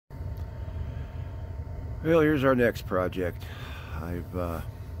Well, here's our next project. I've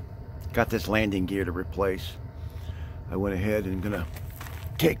got this landing gear to replace. I went ahead and gonna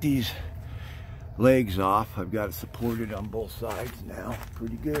take these legs off. I've got it supported on both sides now,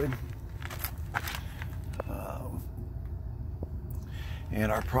 pretty good. And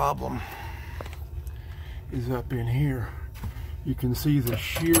our problem is up in here. You can see the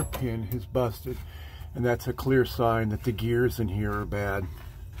shear pin is busted, and that's a clear sign that the gears in here are bad.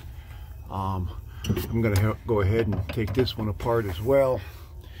 I'm gonna go ahead and take this one apart as well.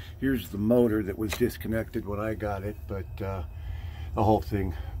 Here's the motor that was disconnected when I got it, but the whole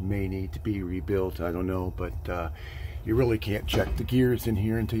thing may need to be rebuilt. I don't know, but you really can't check the gears in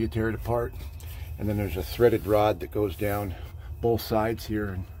here until you tear it apart. And then there's a threaded rod that goes down both sides here,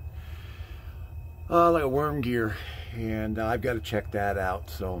 and like a worm gear, and I've got to check that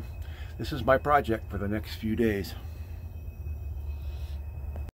out. So this is my project for the next few days.